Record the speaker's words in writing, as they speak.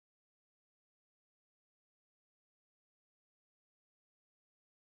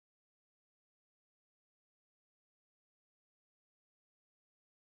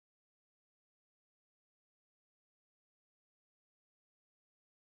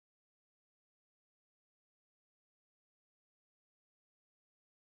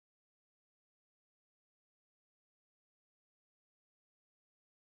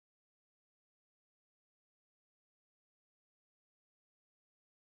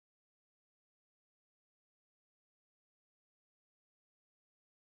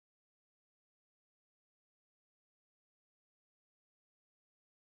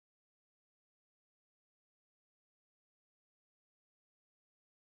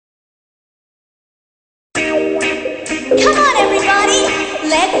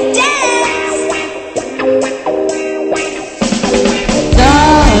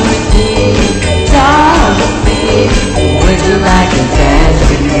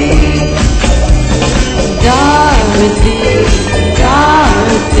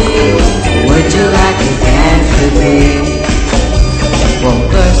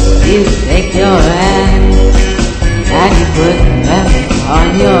You take your hand and you put them on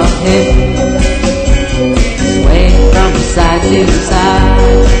your hip, sway from side to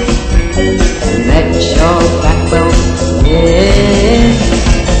side, let your backbone spin.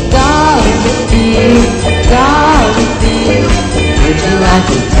 Dorothy, would you like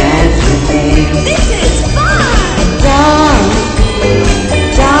to dance with me? This is fun!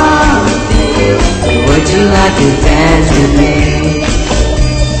 Dorothy, would you like to dance with me?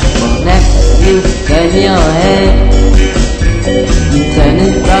 Next you turn your head, you turn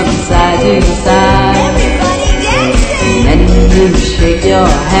it from side to side. Everybody dancing! Then you shake your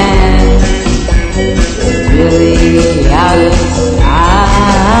hand, it's really out of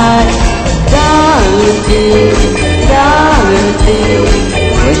sight. Dorothy,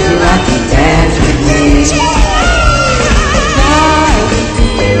 would you like to dance with me?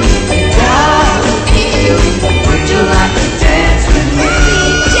 Dorothy, would you like to dance with me?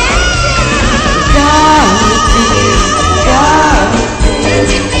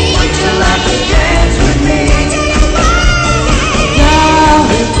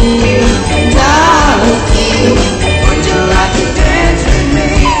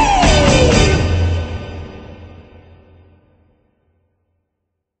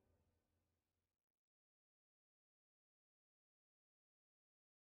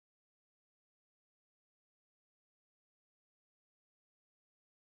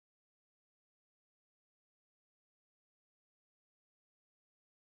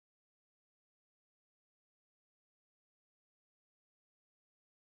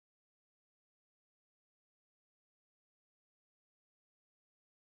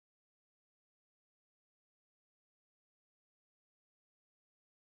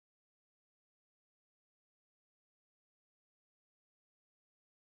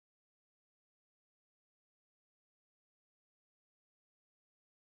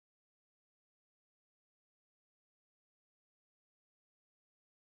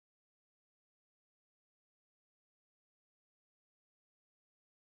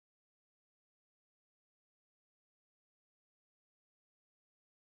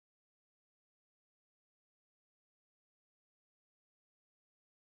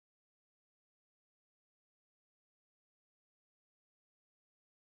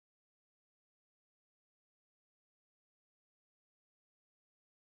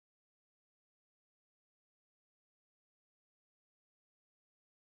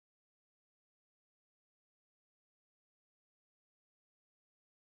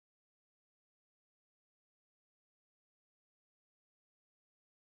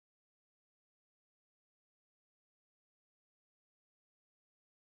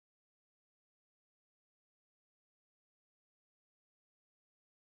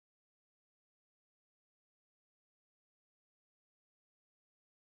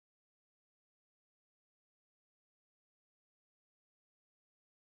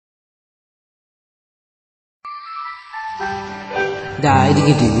 Die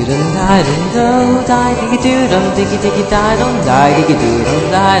diggy doo dum die dum do, die diggy doo dum diggy diggy die dum, die diggy doo dum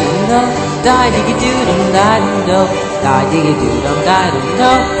die dum do, die diggy doo dum die dum do, die diggy doo dum die dum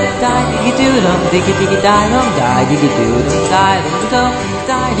do, die diggy doo dum diggy diggy die dum, die diggy doo dum die dum do,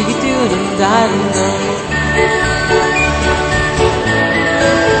 die diggy doo dum die dum do.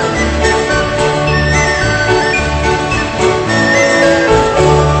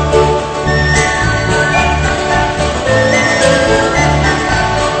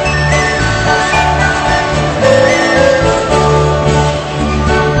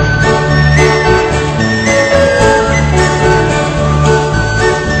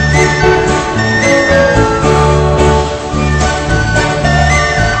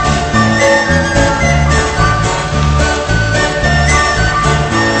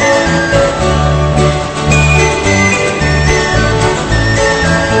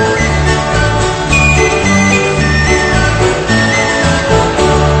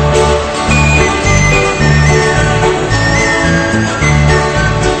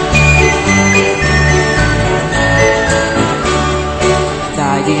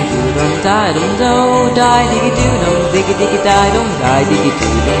 Die dum do, die diggy doo dum, diggy diggy die dum, die diggy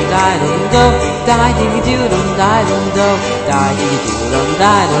doo dum, die dum do, die diggy doo dum, die dum do, die diggy doo dum,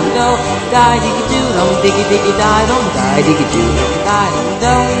 die dum do, die diggy doo dum, diggy diggy die dum, die diggy doo dum, die dum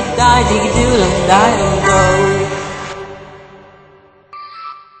do, die diggy doo dum, die dum do.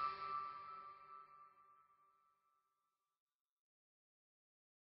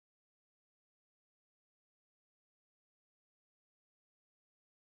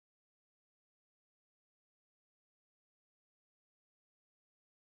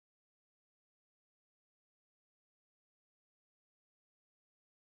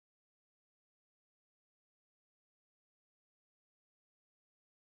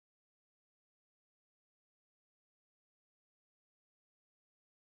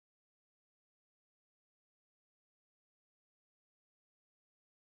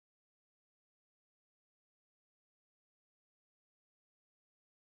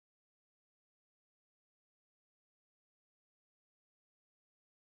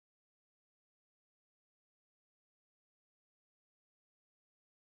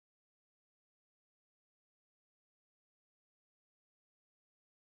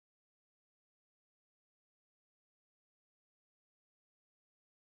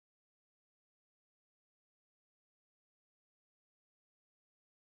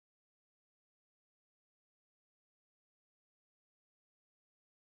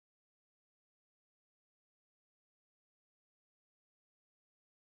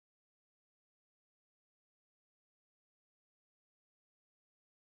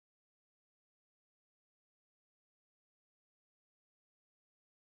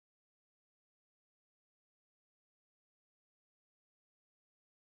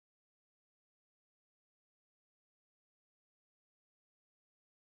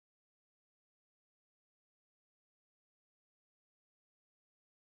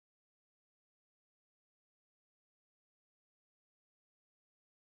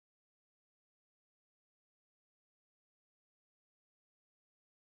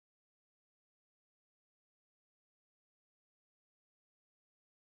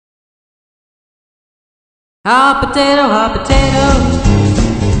 Hot potato, hot potato.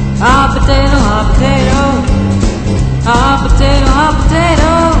 Hot potato, hot potato. Hot potato, hot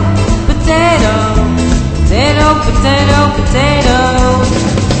potato. Potato. Potato, potato, potato.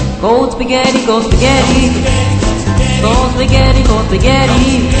 Cold spaghetti, cold spaghetti. Cold spaghetti, cold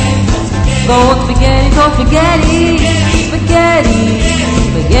spaghetti. Cold spaghetti, cold spaghetti. Spaghetti.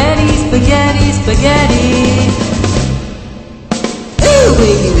 Spaghetti, spaghetti, spaghetti. Ooh,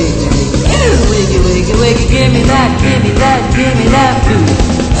 wiggy, wiggy, wiggy. Ooh, wiggy, wiggy, wiggy. Give me that, give me that, give me that food.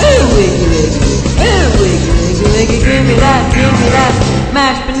 Ooh, wiggy, wiggy, wiggy. Ooh, wiggy, wiggy, wiggy. Give me that, give me that.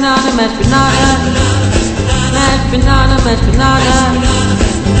 Mashed banana, mashed banana. Mashed banana, mashed banana.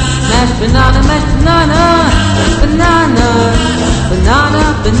 Mashed banana, mashed banana. Banana. Banana,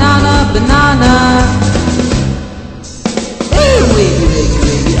 banana, banana. Ooh, wiggy, wiggy,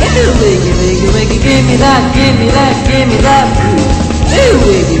 wiggy. Ooh, wiggy, wiggy, wiggy. Give me that, give me that, give me that food. Ooh,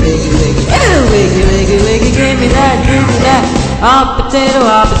 wiggy, wiggy, wiggy. Ooh, wiggy, wiggy, wiggy. Give me that, give me that. Hot potato,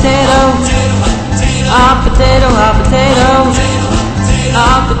 hot potato. Hot potato, hot potato.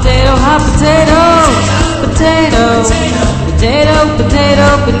 Hot potato, hot potato. Potato. Potato, potato,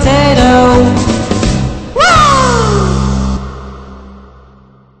 potato. Woo!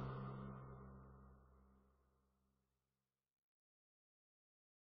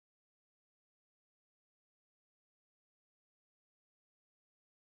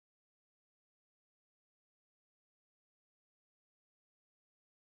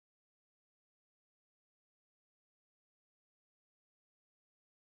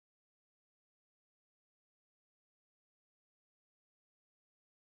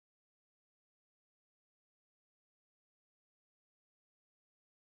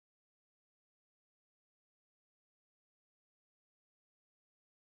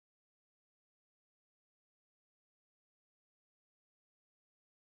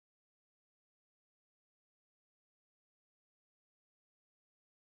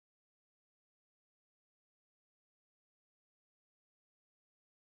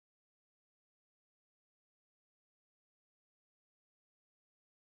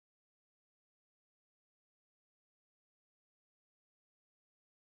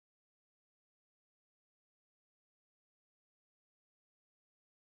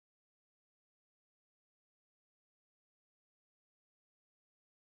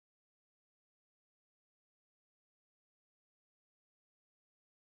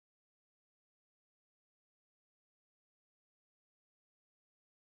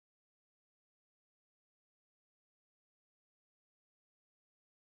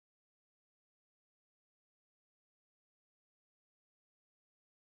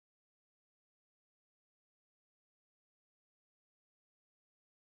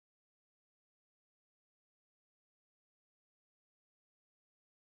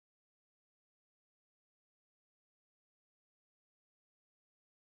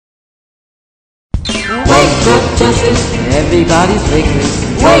 Wake up, Justin, everybody's wiggly.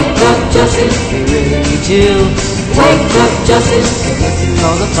 Wake up, Justin, we really need you. Wake up, Justin, you're missing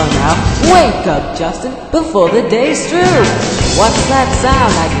all the fun now. Wake up, Justin, before the day's through. What's that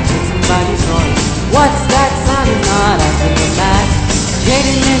sound? I can hear somebody snoring. What's that sound? You're not answering the back.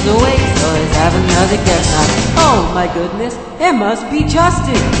 Jaden is awake, so he's having another guess night. Oh my goodness, it must be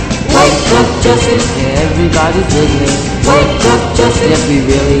Justin. Wake up, Justin, everybody's wiggling. Wake up, Justin, yes, we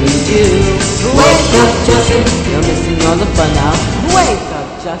really need you. Wake up, Justin, you're missing all the fun now. Wake up,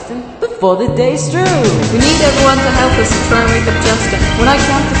 Justin, before the day's through. We need everyone to help us and try and wake up Justin. When I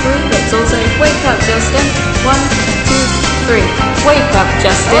count to 3, let's all say, wake up, Justin. 1, 2, 3. Wake up,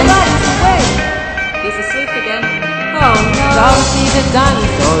 Justin. Wait. He's asleep again. Oh no. Dorothy the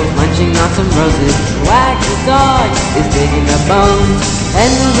dinosaur is munching on some roses. Wags the dog is digging up bones. And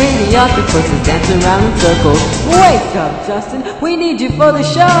the ring octopus is dancing around in circles. Wake up, Justin, we need you for the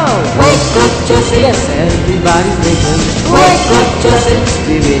show. Wake up, Justin, yes, everybody's wiggling. Wake up, Justin,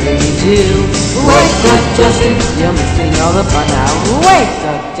 we really need you. Wake up, Justin, you're missing all the fun now. Wake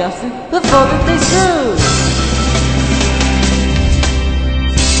up, Justin, before the day's through.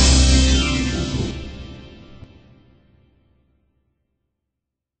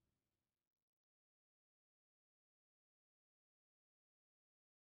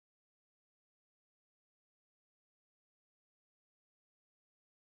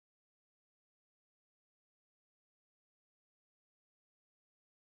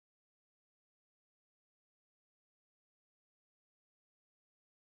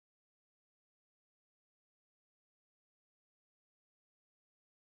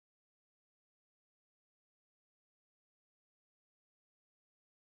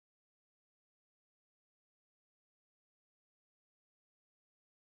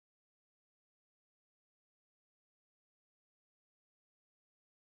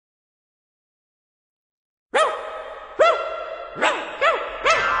 Well,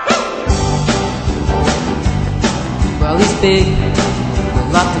 he's big,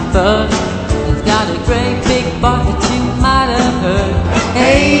 with lots of fur. He's got a great big butt that you might have heard.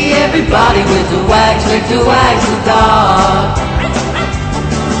 Hey, everybody, with the wags the dog.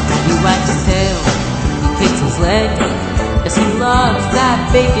 He wags his tail, he kicks his leg, yes, he loves that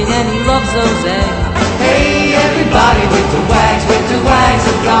bacon and he loves those eggs. Hey, everybody, with the wags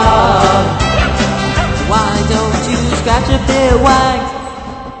the dog. Why don't you scratch a bit, wags?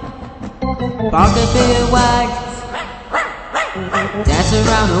 Bark a bit, wags. Dance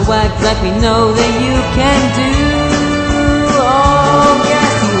around a wag like we know that you can do. Oh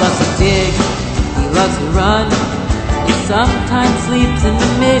yes, he loves to dig, he loves to run. He sometimes sleeps in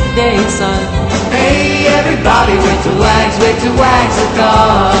the midday sun. Hey everybody, with the wags the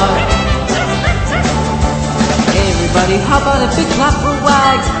dog. Hey everybody, how about a big clap for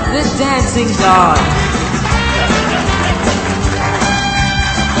Wags, the dancing dog?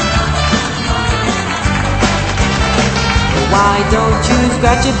 Why don't you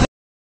scratch a